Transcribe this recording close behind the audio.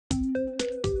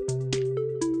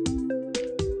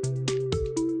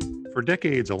For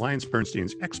decades,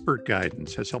 AllianceBernstein's expert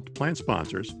guidance has helped plan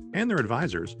sponsors and their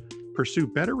advisors pursue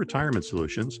better retirement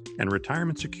solutions and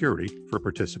retirement security for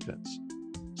participants.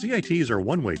 CITs are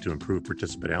one way to improve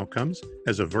participant outcomes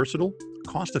as a versatile,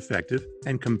 cost-effective,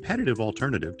 and competitive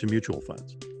alternative to mutual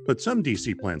funds. But some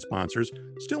DC plan sponsors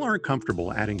still aren't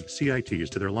comfortable adding CITs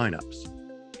to their lineups.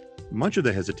 Much of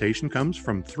the hesitation comes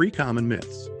from three common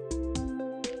myths.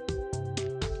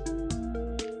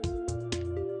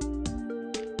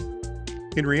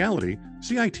 In reality,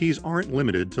 CITs aren't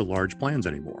limited to large plans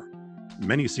anymore.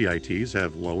 Many CITs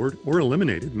have lowered or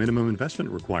eliminated minimum investment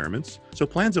requirements, so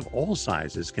plans of all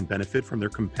sizes can benefit from their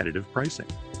competitive pricing.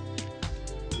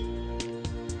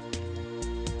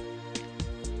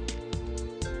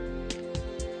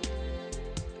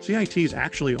 CITs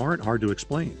actually aren't hard to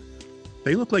explain.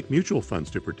 They look like mutual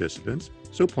funds to participants,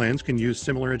 so plans can use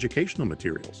similar educational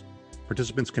materials.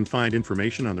 Participants can find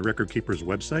information on the record keeper's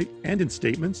website and in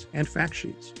statements and fact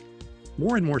sheets.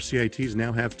 More and more CITs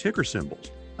now have ticker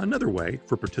symbols, another way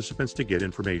for participants to get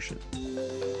information.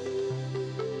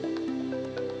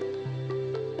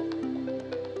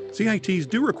 CITs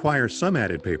do require some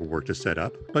added paperwork to set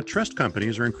up, but trust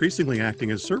companies are increasingly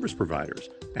acting as service providers,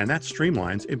 and that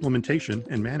streamlines implementation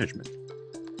and management.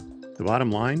 The bottom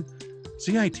line,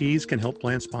 CITs can help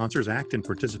plan sponsors act in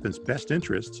participants' best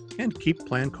interests and keep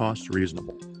plan costs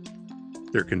reasonable.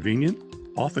 They're convenient,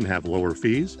 often have lower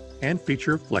fees, and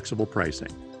feature flexible pricing.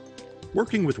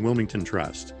 Working with Wilmington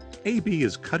Trust, AB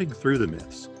is cutting through the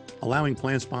myths, allowing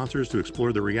plan sponsors to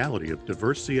explore the reality of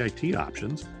diverse CIT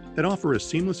options that offer a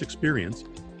seamless experience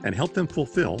and help them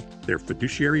fulfill their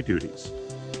fiduciary duties.